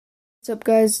What's up,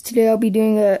 guys? Today I'll be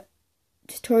doing a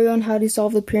tutorial on how to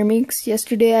solve the pyraminx.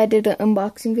 Yesterday I did an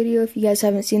unboxing video. If you guys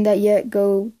haven't seen that yet,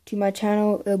 go to my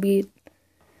channel. It'll be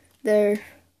there.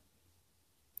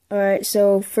 Alright,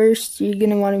 so first you're going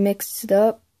to want to mix it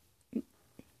up.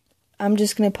 I'm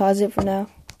just going to pause it for now.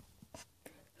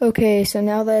 Okay, so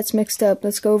now that it's mixed up,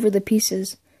 let's go over the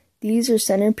pieces. These are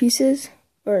center pieces,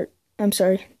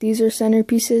 these are center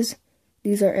pieces,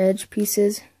 these are edge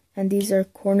pieces, and these are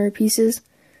corner pieces.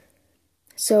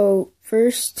 So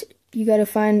first, you gotta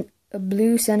find a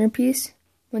blue centerpiece.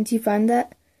 Once you find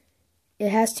that, it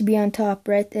has to be on top,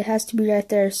 right? It has to be right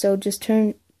there. So just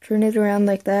turn it around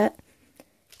like that,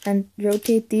 and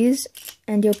rotate these,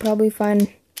 and you'll probably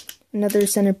find another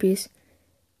centerpiece.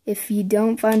 If you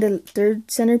don't find a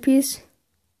third centerpiece,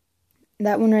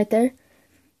 that one right there,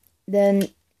 then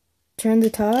turn the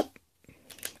top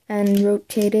and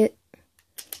rotate it,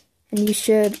 and you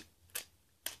should.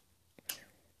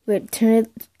 Wait, turn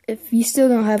it, if you still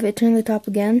don't have it, turn the top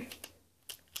again.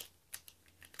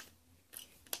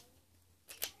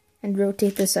 And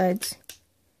rotate the sides.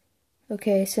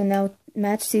 Okay, so now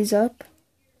match these up.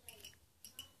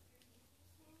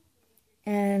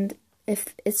 And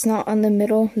if it's not on the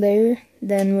middle layer,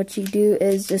 then what you do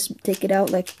is just take it out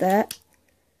like that.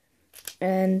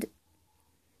 And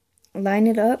line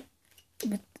it up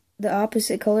with the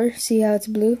opposite color. See how it's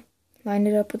blue? Line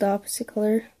it up with the opposite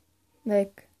color.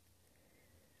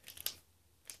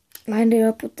 Line it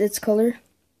up with its color.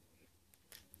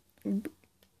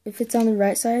 If it's on the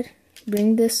right side,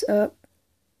 bring this up,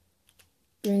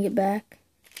 bring it back,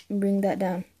 and bring that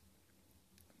down.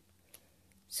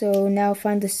 So now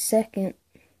find the second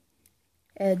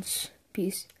edge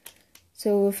piece.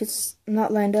 So if it's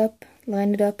not lined up,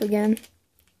 line it up again.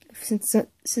 Since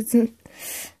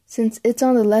it's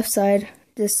on the left side,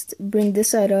 just bring this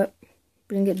side up,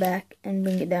 bring it back, and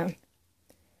bring it down.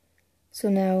 So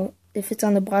now, if it's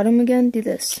on the bottom again, do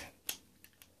this.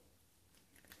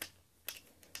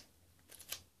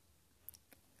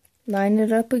 Line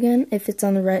it up again. If it's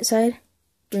on the right side,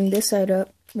 bring this side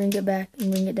up, bring it back, and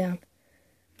bring it down.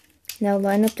 Now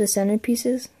line up the center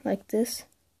pieces like this.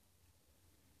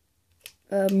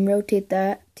 Rotate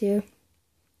that too.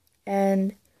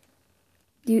 And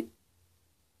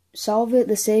solve it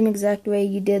the same exact way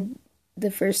you did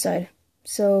the first side.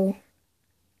 So,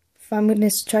 if I'm going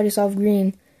to try to solve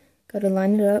green, gotta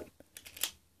line it up.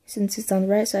 Since it's on the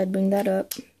right side, bring that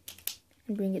up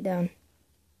and bring it down.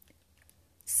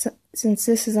 Since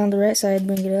this is on the right side,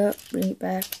 bring it up, bring it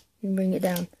back, and bring it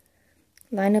down.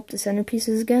 Line up the center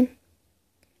pieces again.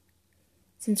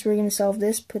 Since we're going to solve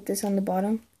this, put this on the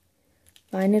bottom.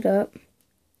 Line it up,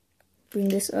 bring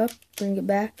this up, bring it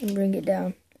back, and bring it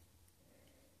down.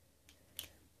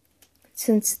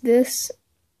 Since this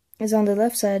is on the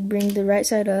left side, bring the right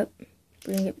side up,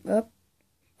 bring it up,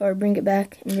 or bring it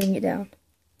back and bring it down.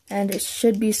 And it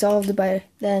should be solved by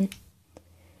then.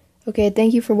 Okay,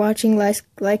 thank you for watching.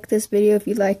 Like this video if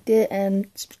you liked it, and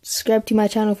subscribe to my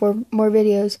channel for more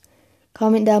videos.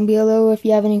 Comment down below if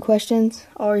you have any questions.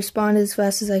 I'll respond as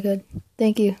fast as I could.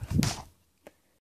 Thank you.